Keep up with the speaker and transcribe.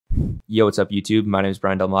Yo, what's up YouTube? My name is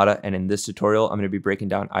Brian Delmata, and in this tutorial, I'm going to be breaking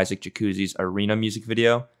down isaacjacuzzi's Arena music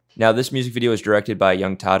video. Now, this music video is directed by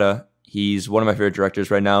YUNG TADA. He's one of my favorite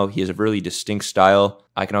directors right now. He has a really distinct style.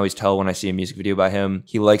 I can always tell when I see a music video by him.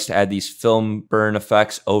 He likes to add these film burn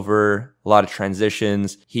effects over a lot of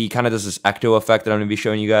transitions. He kind of does this ecto effect that I'm going to be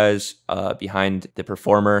showing you guys behind the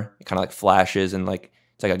performer. It kind of like flashes and like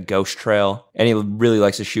it's like a ghost trail. And he really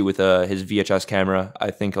likes to shoot with his VHS camera.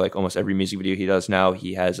 I think like almost every music video he does now,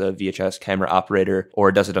 he has a VHS camera operator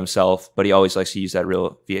or does it himself, but he always likes to use that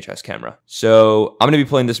real VHS camera. So I'm going to be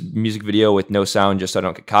playing this music video with no sound just so I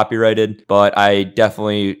don't get copyrighted, but I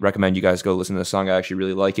definitely recommend you guys go listen to the song. I actually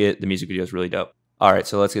really like it. The music video is really dope. All right,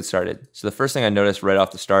 so let's get started. So the first thing I noticed right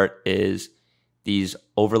off the start is these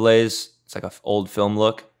overlays. It's like an old film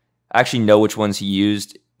look. I actually know which ones he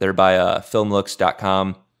used. They're by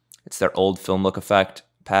filmlooks.com. It's their old film look effect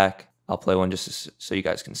pack. I'll play one just so you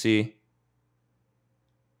guys can see.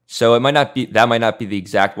 So it might not be the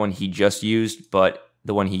exact one he just used, but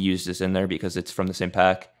the one he used is in there because it's from the same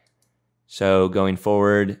pack. So going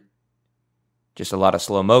forward, just a lot of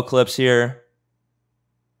slow-mo clips here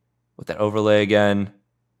with that overlay again.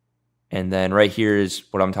 And then right here is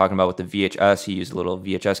what I'm talking about with the VHS. He used a little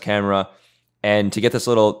VHS camera. And to get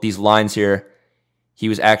these lines here, he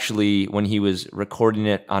was actually, when he was recording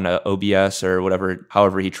it on a OBS or whatever,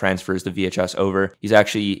 however he transfers the VHS over, he's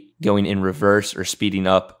actually going in reverse or speeding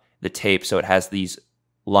up the tape so it has these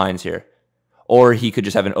lines here. Or he could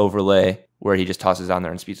just have an overlay where he just tosses on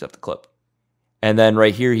there and speeds up the clip. And then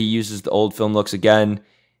right here, he uses the old film looks again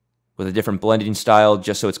with a different blending style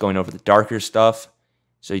just so it's going over the darker stuff.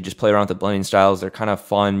 So you just play around with the blending styles. They're kind of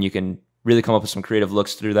fun. You can really come up with some creative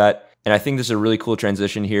looks through that. And I think this is a really cool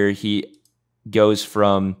transition here. He goes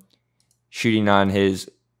from shooting on his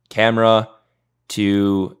camera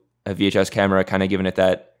to a VHS camera, kind of giving it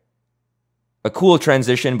a cool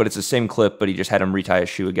transition, but it's the same clip, but he just had him retie his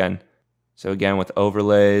shoe again. So again, with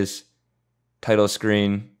overlays, title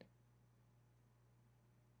screen.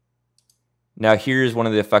 Now here's one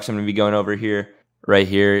of the effects I'm going to be going over here. Right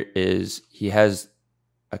here is he has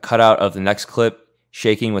a cutout of the next clip,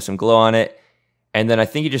 shaking with some glow on it. And then I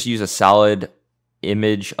think he just used a solid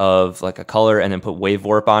image of like a color and then put wave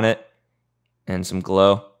warp on it and some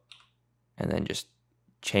glow and then just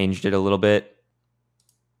changed it a little bit.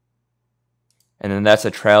 And then that's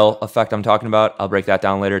a trail effect I'm talking about. I'll break that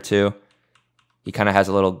down later too. He kind of has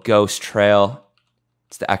a little ghost trail.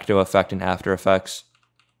 It's the ecto effect in After Effects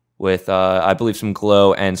with I believe some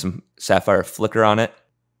glow and some sapphire flicker on it.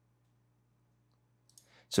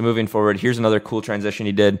 So moving forward, here's another cool transition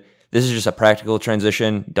he did. This is just a practical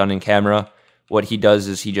transition done in camera. What he does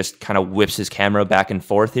is he just kind of whips his camera back and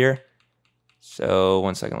forth here. So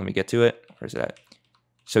one second, let me get to it. Where's it at?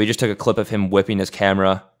 So he just took a clip of him whipping his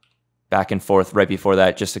camera back and forth right before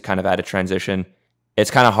that just to kind of add a transition.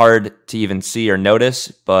 It's kind of hard to even see or notice,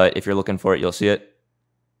 but if you're looking for it, you'll see it.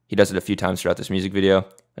 He does it a few times throughout this music video.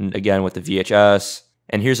 And again, with the VHS.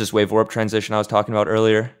 And here's this wave warp transition I was talking about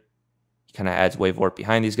earlier. He kind of adds wave warp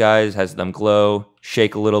behind these guys, has them glow,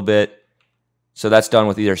 shake a little bit. So that's done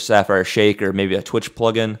with either Sapphire Shake or maybe a Twitch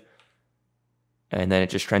plugin. And then it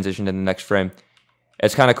just transitioned to the next frame.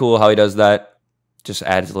 It's kind of cool how he does that. Just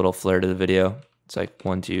adds a little flair to the video. It's like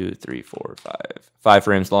 1, 2, 3, 4, 5. 5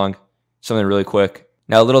 frames long. Something really quick.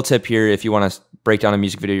 Now a little tip here, if you want to break down a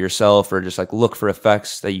music video yourself or just like look for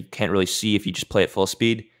effects that you can't really see if you just play at full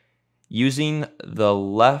speed, using the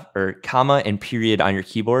left or comma and period on your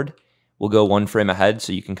keyboard will go 1 frame ahead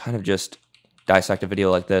so you can kind of just dissect a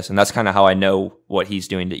video like this, and that's kind of how I know what he's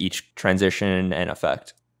doing to each transition and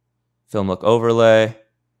effect. Film look overlay,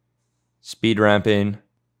 speed ramping.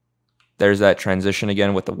 There's that transition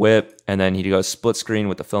again with the whip, and then he goes split screen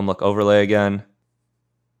with the film look overlay again.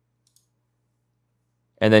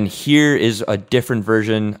 And then here is a different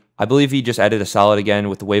version. I believe he just added a solid again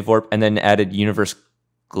with the wave warp, and then added universe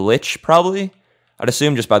glitch probably. I'd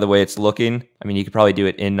assume just by the way it's looking. I mean, you could probably do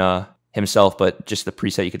it in himself, but just the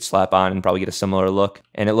preset you could slap on and probably get a similar look.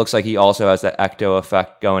 And it looks like he also has that ecto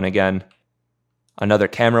effect going again. Another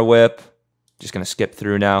camera whip. Just going to skip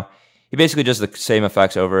through now. He basically does the same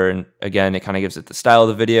effects over, and again, it kind of gives it the style of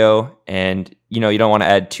the video. And you know, you don't want to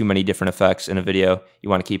add too many different effects in a video. You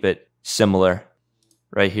want to keep it similar.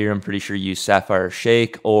 Right here, I'm pretty sure you use Sapphire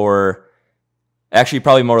Shake, or actually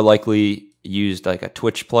probably more likely used like a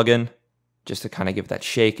Twitch plugin just to kind of give that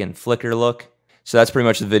shake and flicker look. So that's pretty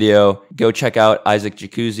much the video. Go check out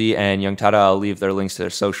isaacjacuzzi and YUNG TADA. I'll leave their links to their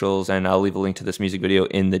socials, and I'll leave a link to this music video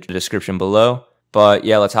in the description below. But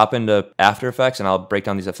yeah, let's hop into After Effects, and I'll break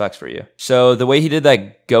down these effects for you. So the way he did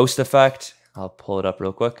that ghost effect, I'll pull it up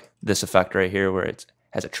real quick. This effect right here where it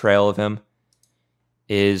has a trail of him.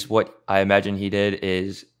 is what I imagine he did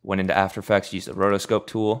is went into After Effects, used the rotoscope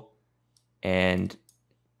tool, and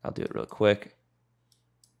I'll do it real quick.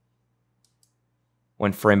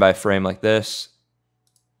 Went frame by frame like this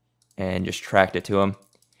and just tracked it to him.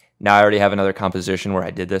 Now I already have another composition where I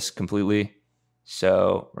did this completely,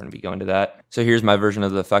 so we're going to be going to that. So here's my version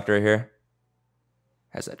of the effect right here.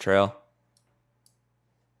 Has that trail.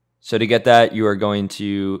 So to get that, you are going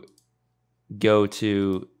to go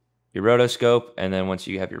to your rotoscope, and then once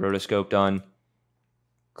you have your rotoscope done,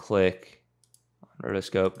 click on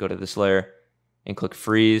rotoscope, go to this layer, and click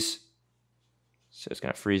freeze. So it's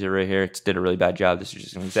going to freeze it right here. It did a really bad job. This is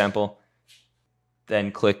just an example.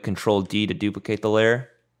 Then click Control D to duplicate the layer,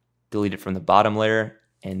 delete it from the bottom layer,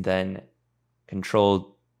 and then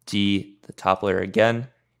Control D the top layer again.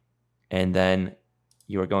 And then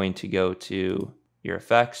you are going to go to your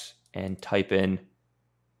effects and type in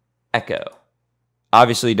echo.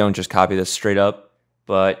 Obviously, don't just copy this straight up,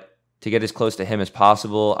 but to get as close to him as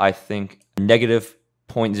possible, I think negative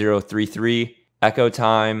 0.033 echo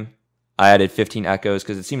time. I added 15 echoes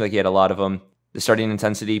because it seemed like he had a lot of them. The starting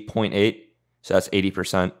intensity, 0.8, so that's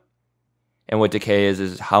 80%. And what decay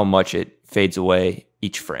is how much it fades away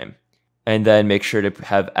each frame. And then make sure to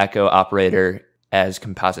have echo operator as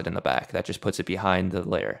composite in the back. That just puts it behind the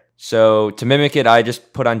layer. So to mimic it, I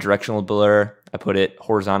just put on directional blur. I put it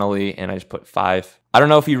horizontally and I just put 5. I don't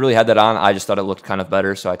know if you really had that on. I just thought it looked kind of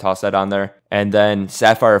better, so I tossed that on there. And then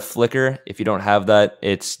Sapphire Flicker, if you don't have that,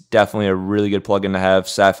 it's definitely a really good plugin to have.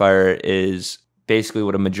 Sapphire is basically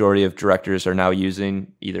what a majority of directors are now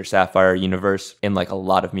using, either Sapphire or Universe, in like a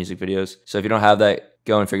lot of music videos. So if you don't have that,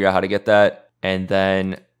 go and figure out how to get that. And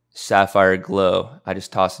then Sapphire Glow, I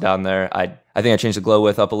just tossed it down there. I think I changed the glow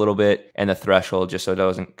width up a little bit and the threshold just so it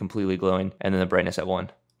wasn't completely glowing, and then the brightness at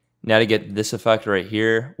 1. Now to get this effect right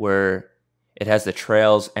here where it has the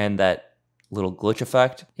trails and that little glitch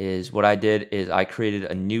effect, is what I did is I created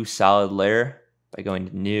a new solid layer by going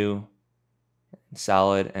to new,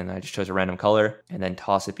 solid, and I just chose a random color and then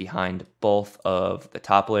toss it behind both of the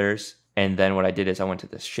top layers. And then what I did is I went to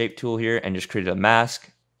the shape tool here and just created a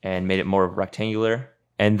mask and made it more rectangular.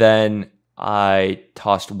 And then I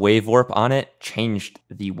tossed wave warp on it, changed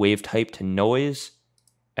the wave type to noise,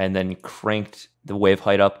 and then cranked the wave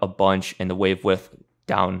height up a bunch and the wave width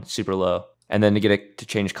down super low. And then to get it to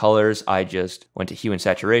change colors, I just went to hue and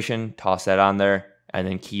saturation, tossed that on there, and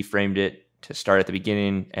then keyframed it to start at the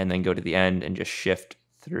beginning and then go to the end and just shift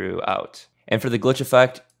throughout. And for the glitch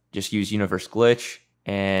effect, just use Universe Glitch.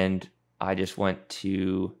 And I just went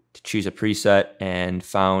to choose a preset and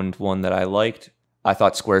found one that I liked. I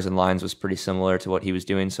thought squares and lines was pretty similar to what he was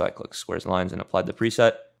doing, so I clicked squares and lines and applied the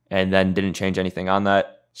preset, and then didn't change anything on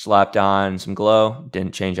that. Slapped on some glow,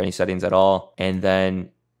 didn't change any settings at all. And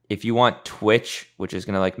then if you want Twitch, which is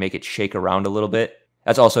gonna like make it shake around a little bit,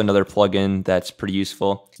 that's also another plugin that's pretty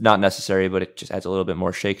useful. It's not necessary, but it just adds a little bit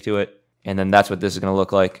more shake to it. And then that's what this is gonna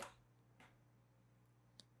look like.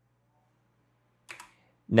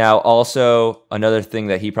 Now also, another thing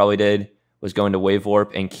that he probably did was go into wave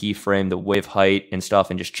warp and keyframe the wave height and stuff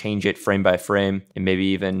and just change it frame by frame, and maybe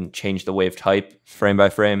even change the wave type frame by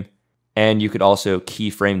frame. And you could also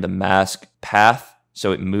keyframe the mask path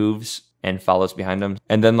so it moves and follows behind him.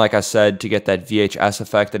 And then, like I said, to get that VHS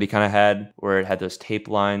effect that he kind of had, where it had those tape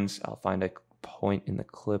lines, I'll find a point in the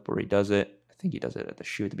clip where he does it. I think he does it at the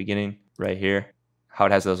shoe at the beginning, right here, how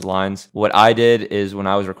it has those lines. What I did is when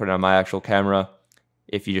I was recording on my actual camera,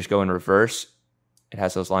 if you just go in reverse, it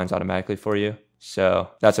has those lines automatically for you.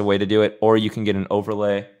 So that's a way to do it. Or you can get an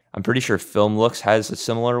overlay. I'm pretty sure Film Looks has a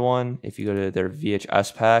similar one if you go to their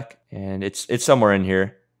VHS pack, and it's somewhere in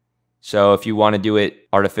here. So if you want to do it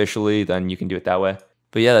artificially, then you can do it that way.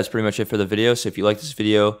 But yeah, that's pretty much it for the video. So if you like this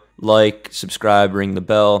video, like, subscribe, ring the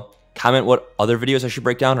bell, comment what other videos I should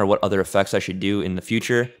break down or what other effects I should do in the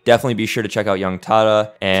future. Definitely be sure to check out YUNG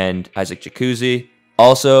TADA and isaacjacuzzi.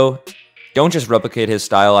 Also, don't just replicate his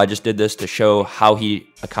style. I just did this to show how he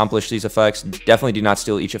accomplished these effects. Definitely do not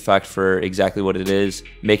steal each effect for exactly what it is.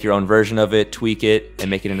 Make your own version of it, tweak it, and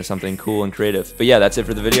make it into something cool and creative. But yeah, that's it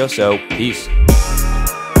for the video, so peace.